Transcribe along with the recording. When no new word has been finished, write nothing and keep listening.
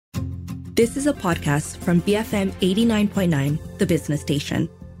This is a podcast from BFM 89.9, the business station.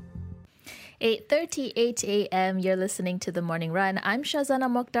 8:38 a.m. You're listening to The Morning Run. I'm Shazana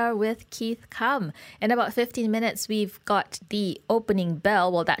Mokhtar with Keith Kam. In about 15 minutes, we've got the opening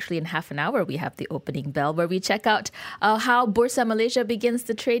bell. Well, actually, in half an hour, we have the opening bell where we check out how Bursa Malaysia begins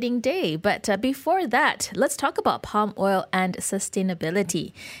the trading day. But before that, let's talk about palm oil and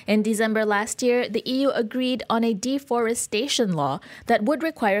sustainability. In December last year, the EU agreed on a deforestation law that would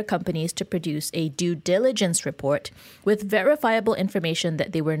require companies to produce a due diligence report with verifiable information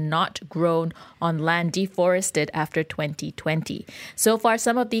that they were not grown on land deforested after 2020. So far,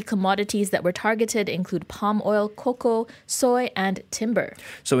 some of the commodities that were targeted include palm oil, cocoa, soy, and timber.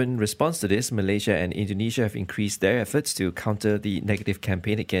 So in response to this, Malaysia and Indonesia have increased their efforts to counter the negative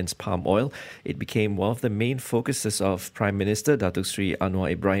campaign against palm oil. It became one of the main focuses of Prime Minister Datuk Seri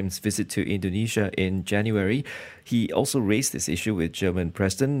Anwar Ibrahim's visit to Indonesia in January. He also raised this issue with German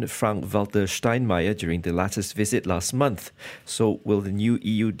President Frank-Walter Steinmeier during the latter's visit last month. So will the new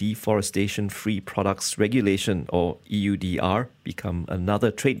EU Deforestation-Free Products Regulation, or EUDR, become another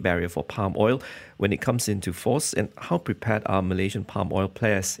trade barrier for palm oil when it comes into force? And how prepared are Malaysian palm oil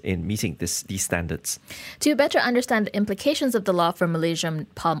players in meeting these standards? To better understand the implications of the law for Malaysian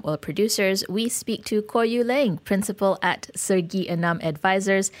palm oil producers, we speak to Koh Yew Leng, Principal at Sergi Enam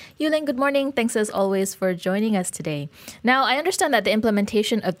Advisors. Yew Leng, good morning. Thanks as always for joining us today. Now, I understand that the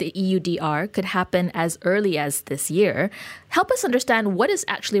implementation of the EUDR could happen as early as this year. Help us understand what is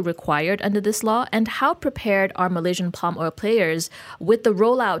actually required under this law and how prepared are Malaysian palm oil players with the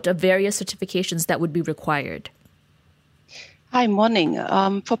rollout of various certifications that would be required. Hi, morning.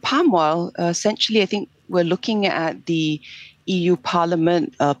 For palm oil, essentially, I think we're looking at the EU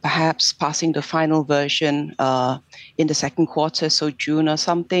Parliament perhaps passing the final version in the second quarter, so June or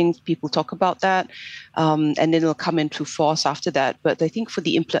something. People talk about that, and then it'll come into force after that. But I think for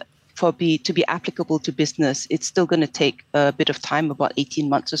the to be applicable to business, it's still going to take a bit of time, about 18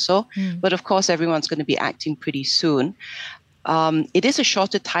 months or so. But of course, everyone's going to be acting pretty soon. It is a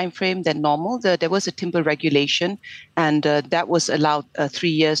shorter time frame than normal. There was a timber regulation, and that was allowed 3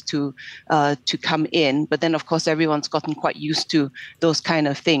 years to come in. But then, of course, everyone's gotten quite used to those kind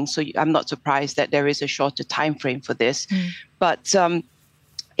of things. So I'm not surprised that there is a shorter time frame for this. But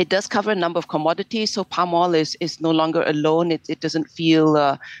it does cover a number of commodities. So palm oil is no longer alone. It doesn't feel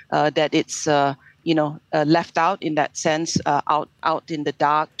that it's left out in that sense, out in the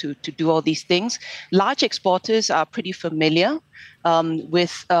dark to do all these things. Large exporters are pretty familiar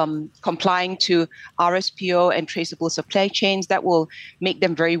with complying to RSPO and traceable supply chains. That will make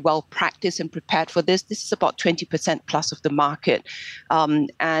them very well practiced and prepared for this. This is about 20% plus of the market.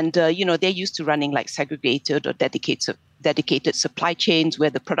 They're used to running like segregated or dedicated supply chains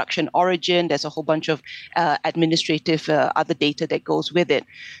where the production origin, there's a whole bunch of administrative other data that goes with it.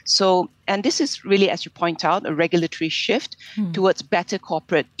 So, and this is really, as you point out, a regulatory shift towards better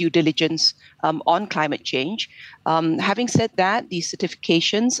corporate due diligence on climate change. Having said that, these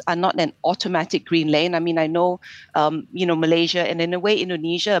certifications are not an automatic green lane. I mean, I know, Malaysia and in a way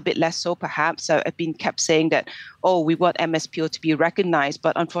Indonesia, a bit less so perhaps. I've been kept saying that, we want MSPO to be recognized,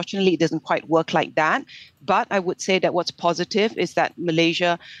 but unfortunately it doesn't quite work like that. But I would say that what's positive is that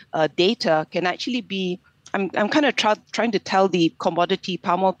Malaysia data can actually be, I'm kind of trying to tell the commodity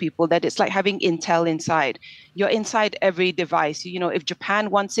palm oil people that it's like having Intel inside. You're inside every device. If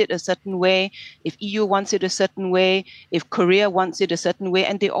Japan wants it a certain way, if EU wants it a certain way, if Korea wants it a certain way,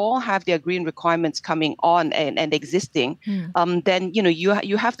 and they all have their green requirements coming on and existing, then,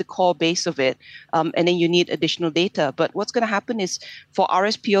 you have the core base of it, and then you need additional data. But what's going to happen is for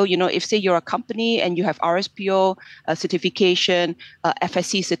RSPO, if say you're a company and you have RSPO certification,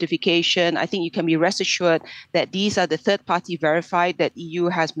 FSC certification, I think you can be rest assured that these are the third-party verified that EU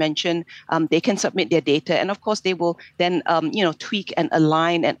has mentioned. They can submit their data, and of course they will then tweak and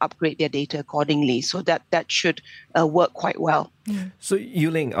align and upgrade their data accordingly. So that should work quite well. So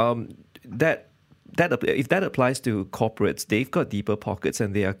Yew Leng, if that applies to corporates, they've got deeper pockets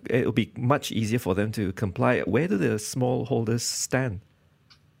and it'll be much easier for them to comply. Where do the smallholders stand?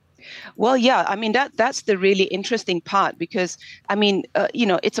 Well, yeah, I mean, that's the really interesting part because, I mean,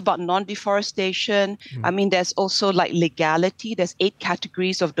 it's about non-deforestation. I mean, there's also like legality. There's 8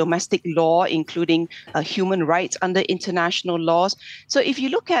 categories of domestic law, including human rights under international laws. So if you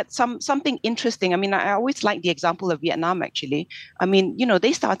look at something interesting, I mean, I always like the example of Vietnam, actually. I mean,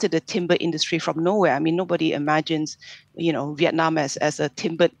 they started the timber industry from nowhere. I mean, nobody imagines, Vietnam as a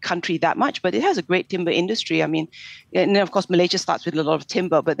timbered country that much, but it has a great timber industry. I mean, and then of course, Malaysia starts with a lot of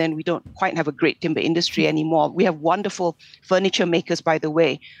timber, but then we don't quite have a great timber industry anymore. We have wonderful furniture makers, by the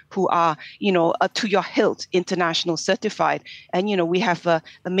way, who are, to your hilt, international certified. And, we have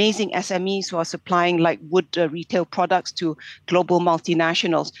amazing SMEs who are supplying like wood retail products to global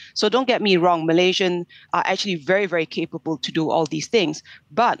multinationals. So don't get me wrong, Malaysians are actually very, very capable to do all these things.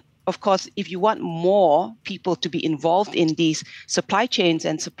 But of course, if you want more people to be involved in these supply chains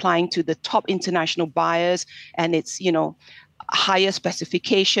and supplying to the top international buyers, and it's, higher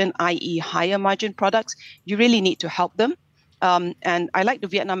specification, i.e. higher margin products, you really need to help them. And I like the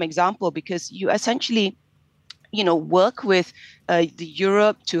Vietnam example because you essentially, work with the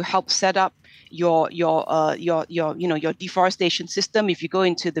Europe to help set up your deforestation system. If you go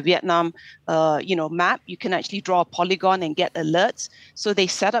into the Vietnam map, you can actually draw a polygon and get alerts. So they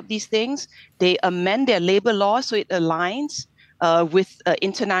set up these things. They amend their labor law so it aligns with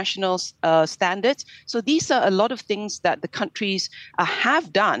international standards. So these are a lot of things that the countries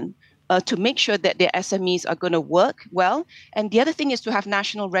have done to make sure that their SMEs are going to work well. And the other thing is to have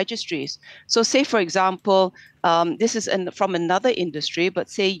national registries. So say, for example, this is from another industry, but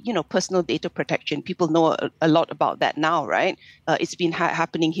say, personal data protection. People know a lot about that now, right? It's been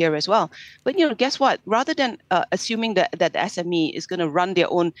happening here as well. But, guess what? Rather than assuming that the SME is going to run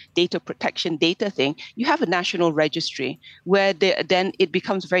their own data protection data thing, you have a national registry where then it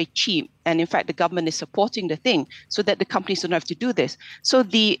becomes very cheap. And in fact, the government is supporting the thing so that the companies don't have to do this. So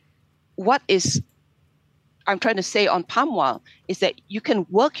what I'm trying to say on palm oil is that you can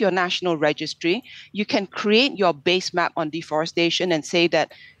work your national registry, you can create your base map on deforestation and say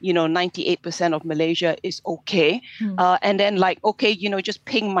that, 98% of Malaysia is okay. And then just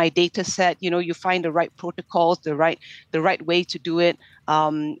ping my data set, you find the right protocols, the right way to do it,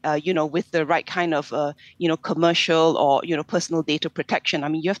 with the right kind of, commercial or, personal data protection. I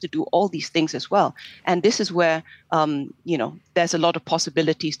mean, you have to do all these things as well. And this is where, there's a lot of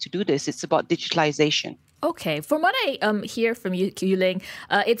possibilities to do this. It's about digitalization. Okay. From what I hear from you, Ling,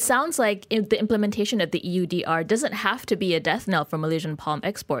 it sounds like the implementation of the EUDR doesn't have to be a death knell for Malaysian palm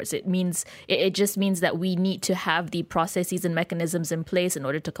exports. It just means that we need to have the processes and mechanisms in place in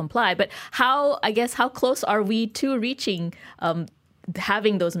order to comply. But how close are we to reaching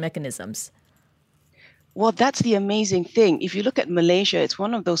having those mechanisms? Well, that's the amazing thing. If you look at Malaysia, it's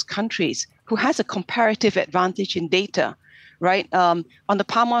one of those countries who has a comparative advantage in data. Right. On the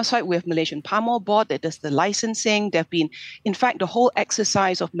palm oil side, we have Malaysian Palm Oil Board that does the licensing. There have been, in fact, the whole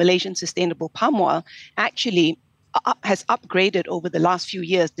exercise of Malaysian sustainable palm oil actually has upgraded over the last few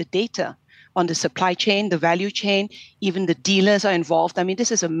years the data on the supply chain, the value chain, even the dealers are involved. I mean,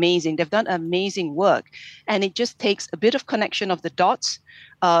 this is amazing. They've done amazing work. And it just takes a bit of connection of the dots,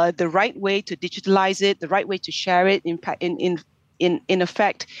 the right way to digitalize it, the right way to share it. In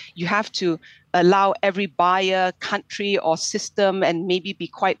effect, you have to allow every buyer, country, or system, and maybe be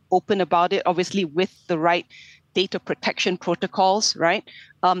quite open about it, obviously with the right data protection protocols, right?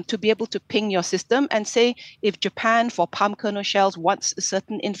 To be able to ping your system and say, if Japan for palm kernel shells wants a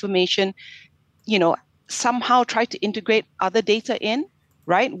certain information, somehow try to integrate other data in,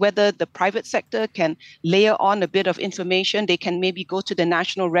 right? Whether the private sector can layer on a bit of information, they can maybe go to the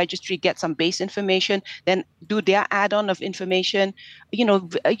national registry, get some base information, then do their add-on of information. You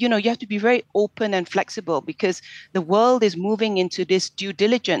have to be very open and flexible because the world is moving into this due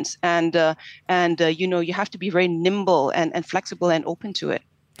diligence, and you have to be very nimble and flexible and open to it.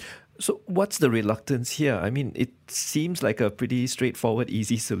 So what's the reluctance here? I mean, it seems like a pretty straightforward,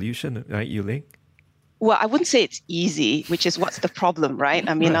 easy solution, right, Yuling? Well, I wouldn't say it's easy, which is what's the problem, right?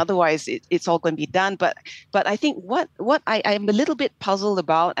 I mean, Otherwise it's all going to be done. But I think what I'm a little bit puzzled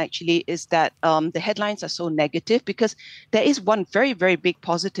about actually is that the headlines are so negative because there is one very, very big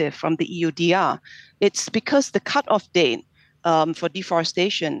positive from the EUDR. It's because the cutoff date for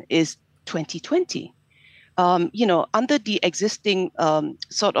deforestation is 2020. Under the existing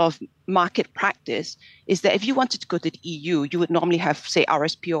sort of market practice is that if you wanted to go to the EU, you would normally have, say,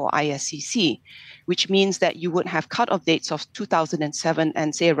 RSPO or ISCC, which means that you would have cutoff dates of 2007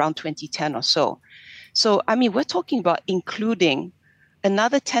 and, say, around 2010 or so. So, I mean, we're talking about including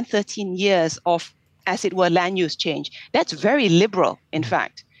another 10, 13 years of, as it were, land use change. That's very liberal, in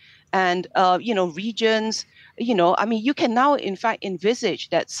fact. And, regions, you can now, in fact, envisage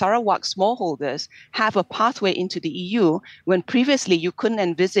that Sarawak smallholders have a pathway into the EU when previously you couldn't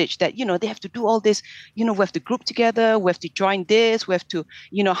envisage that, they have to do all this, we have to group together, we have to join this, we have to,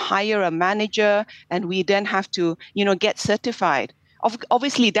 hire a manager, and we then have to, get certified.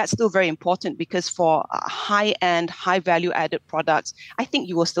 Obviously, that's still very important because for high-end, high-value-added products, I think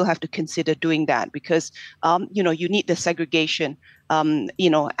you will still have to consider doing that because, you need the segregation, and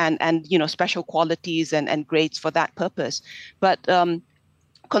special qualities and grades for that purpose. But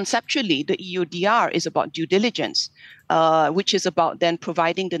conceptually, the EUDR is about due diligence, which is about then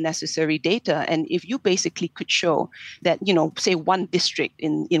providing the necessary data. And if you basically could show that, say one district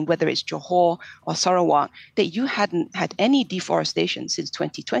in whether it's Johor or Sarawak, that you hadn't had any deforestation since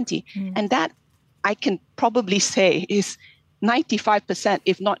 2020, and that I can probably say is 95%,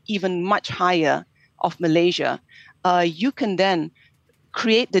 if not even much higher, of Malaysia, you can then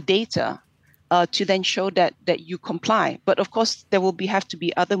create the data to then show that you comply. But of course, there will have to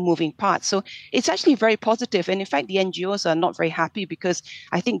be other moving parts. So it's actually very positive. And in fact, the NGOs are not very happy because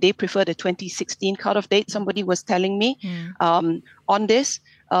I think they prefer the 2016 cutoff date. Somebody was telling me on this.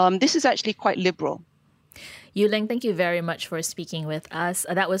 This is actually quite liberal. Yu Ling, thank you very much for speaking with us.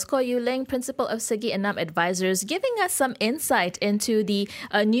 That was Ko Yu Ling, Principal of Segi Enam Advisors, giving us some insight into the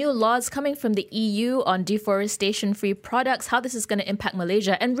new laws coming from the EU on deforestation-free products, how this is going to impact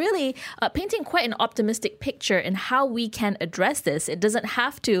Malaysia, and really painting quite an optimistic picture in how we can address this. It doesn't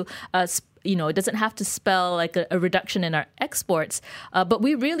have to it doesn't have to spell like a reduction in our exports, but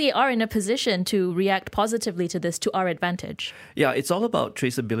we really are in a position to react positively to this to our advantage. Yeah, it's all about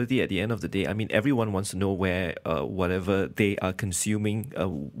traceability at the end of the day. I mean, everyone wants to know where whatever they are consuming,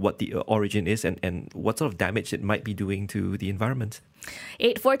 what the origin is and what sort of damage it might be doing to the environment.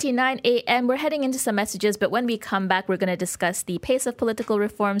 8:49 a.m. We're heading into some messages, but when we come back, we're going to discuss the pace of political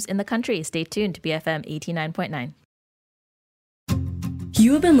reforms in the country. Stay tuned to BFM 89.9.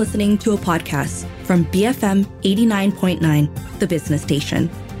 You have been listening to a podcast from BFM 89.9, the business station.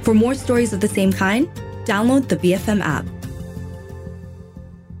 For more stories of the same kind, download the BFM app.